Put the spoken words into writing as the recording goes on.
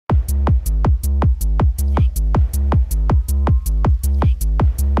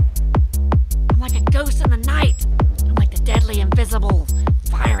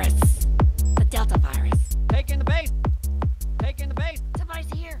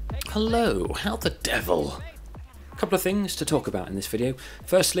Hello, how the devil? A couple of things to talk about in this video.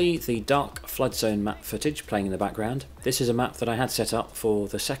 Firstly, the dark Floodzone map footage playing in the background. This is a map that I had set up for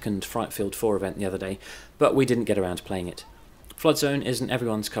the second Frightfield 4 event the other day, but we didn't get around to playing it. Floodzone isn't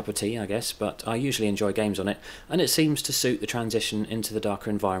everyone's cup of tea, I guess, but I usually enjoy games on it, and it seems to suit the transition into the darker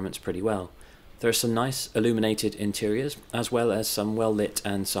environments pretty well. There are some nice illuminated interiors, as well as some well-lit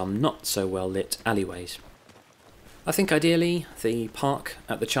and some not so well-lit alleyways. I think ideally the park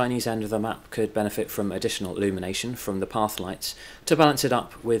at the Chinese end of the map could benefit from additional illumination from the path lights to balance it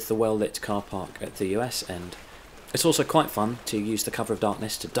up with the well-lit car park at the US end. It's also quite fun to use the cover of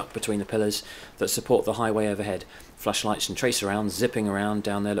darkness to duck between the pillars that support the highway overhead. Flashlights and tracer rounds zipping around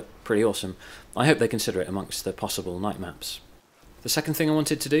down there look pretty awesome. I hope they consider it amongst the possible night maps. The second thing I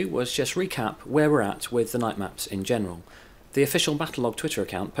wanted to do was just recap where we're at with the night maps in general. The official Battlelog Twitter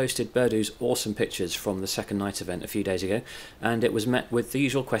account posted Birdie's awesome pictures from the second night event a few days ago, and it was met with the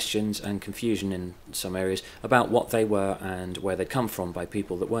usual questions and confusion in some areas about what they were and where they'd come from by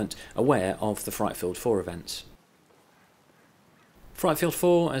people that weren't aware of the Frightfield 4 events. Frightfield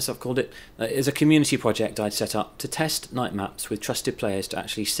 4, as I've called it, is a community project I'd set up to test night maps with trusted players to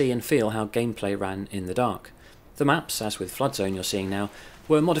actually see and feel how gameplay ran in the dark. The maps, as with Floodzone you're seeing now,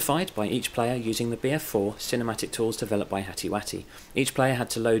 were modified by each player using the BF4 cinematic tools developed by HattyWatty. Each player had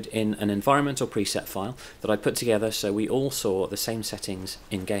to load in an environment or preset file that I put together so we all saw the same settings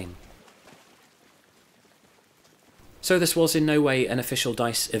in-game. So this was in no way an official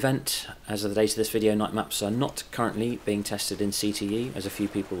DICE event. As of the date of this video, night maps are not currently being tested in CTE, as a few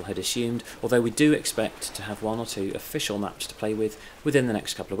people had assumed, although we do expect to have one or two official maps to play with within the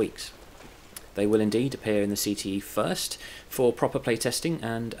next couple of weeks. They will indeed appear in the CTE first for proper playtesting,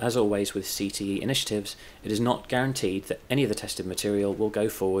 and as always with CTE initiatives, it is not guaranteed that any of the tested material will go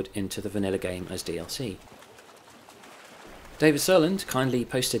forward into the vanilla game as DLC. David Serland kindly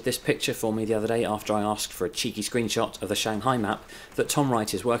posted this picture for me the other day after I asked for a cheeky screenshot of the Shanghai map that Tom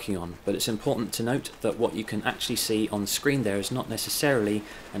Wright is working on, but it's important to note that what you can actually see on screen there is not necessarily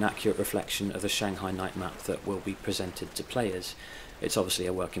an accurate reflection of the Shanghai night map that will be presented to players. It's obviously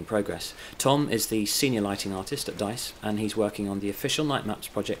a work in progress. Tom is the senior lighting artist at DICE, and he's working on the official night maps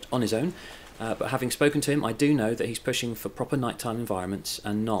project on his own, but having spoken to him, I do know that he's pushing for proper nighttime environments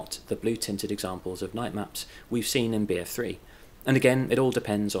and not the blue-tinted examples of night maps we've seen in BF3. And again, it all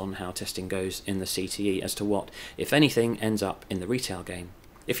depends on how testing goes in the CTE as to what, if anything, ends up in the retail game.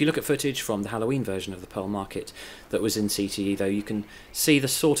 If you look at footage from the Halloween version of the Pearl Market that was in CTE, though, you can see the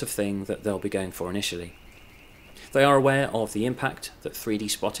sort of thing that they'll be going for initially. They are aware of the impact that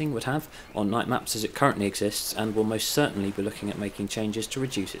 3D spotting would have on night maps as it currently exists, and will most certainly be looking at making changes to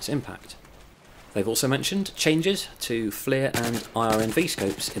reduce its impact. They've also mentioned changes to FLIR and IRNV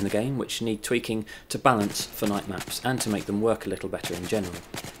scopes in the game, which need tweaking to balance for night maps and to make them work a little better in general.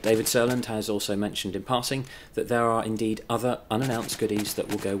 David Serland has also mentioned in passing that there are indeed other unannounced goodies that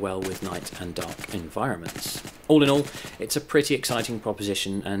will go well with night and dark environments. All in all, it's a pretty exciting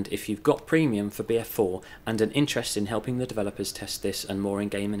proposition, and if you've got premium for BF4 and an interest in helping the developers test this and more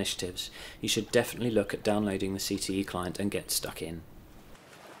in-game initiatives, you should definitely look at downloading the CTE client and get stuck in.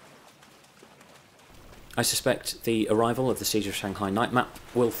 I suspect the arrival of the Siege of Shanghai night map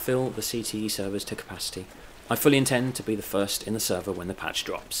will fill the CTE servers to capacity. I fully intend to be the first in the server when the patch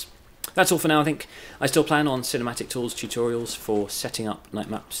drops. That's all for now, I think. I still plan on cinematic tools tutorials for setting up night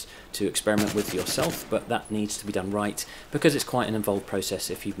maps to experiment with yourself, but that needs to be done right because it's quite an involved process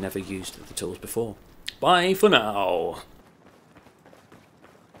if you've never used the tools before. Bye for now!